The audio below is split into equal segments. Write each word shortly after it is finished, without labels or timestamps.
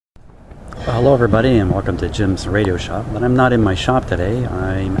Well, hello everybody and welcome to Jim's Radio Shop, but I'm not in my shop today.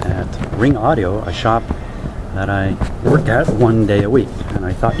 I'm at Ring Audio, a shop that I work at one day a week, and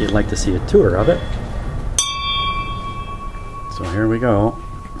I thought you'd like to see a tour of it. So here we go.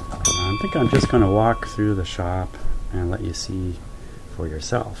 I think I'm just going to walk through the shop and let you see for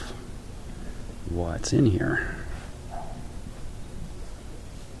yourself what's in here.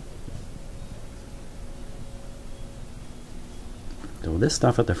 So this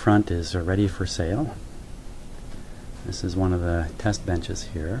stuff at the front is ready for sale. This is one of the test benches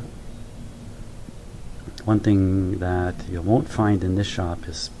here. One thing that you won't find in this shop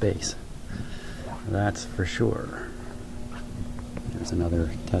is space. That's for sure. There's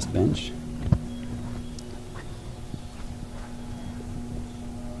another test bench.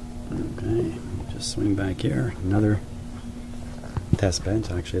 Okay, just swing back here. Another test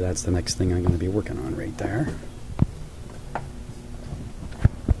bench. Actually, that's the next thing I'm going to be working on right there.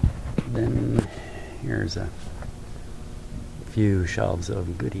 Then here's a few shelves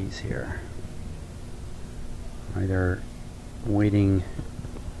of goodies here. Either waiting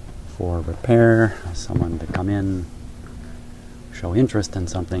for repair, someone to come in, show interest in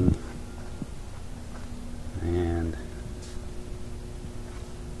something, and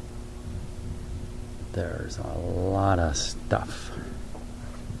there's a lot of stuff.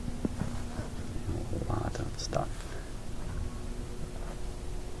 A lot of stuff.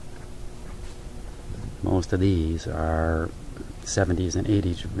 Most of these are 70s and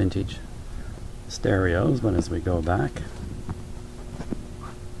 80s vintage stereos, but as we go back,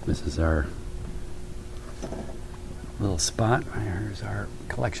 this is our little spot. Here's our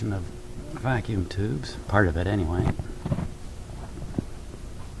collection of vacuum tubes, part of it anyway.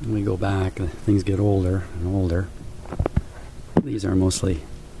 When we go back, things get older and older. These are mostly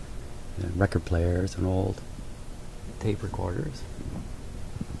record players and old tape recorders.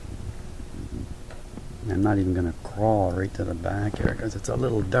 I'm not even going to crawl right to the back here because it's a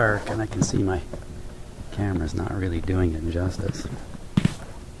little dark and I can see my camera's not really doing it justice.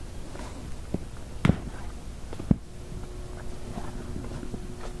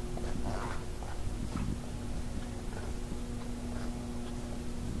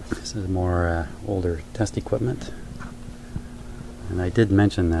 This is more older test equipment, and I did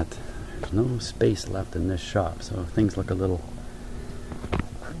mention that there's no space left in this shop, so things look a little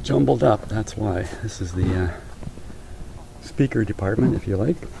jumbled up. That's why. This is the speaker department, if you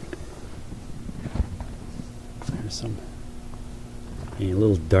like. There's some a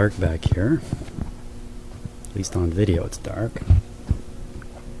little dark back here. At least on video it's dark.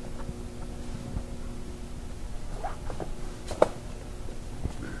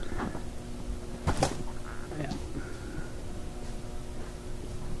 Yeah.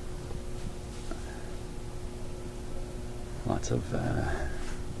 Lots of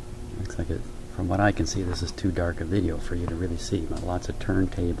looks like it, from what I can see, this is too dark a video for you to really see, but lots of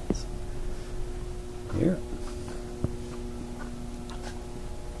turntables here.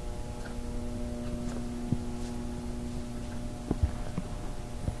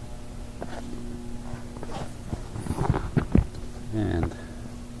 And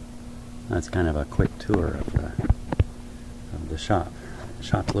that's kind of a quick tour of the shop. The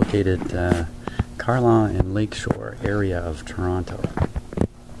shop's located Carlaw and Lakeshore area of Toronto.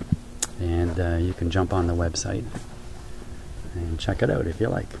 And you can jump on the website and check it out if you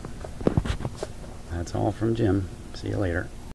like. That's all from Jim. See you later.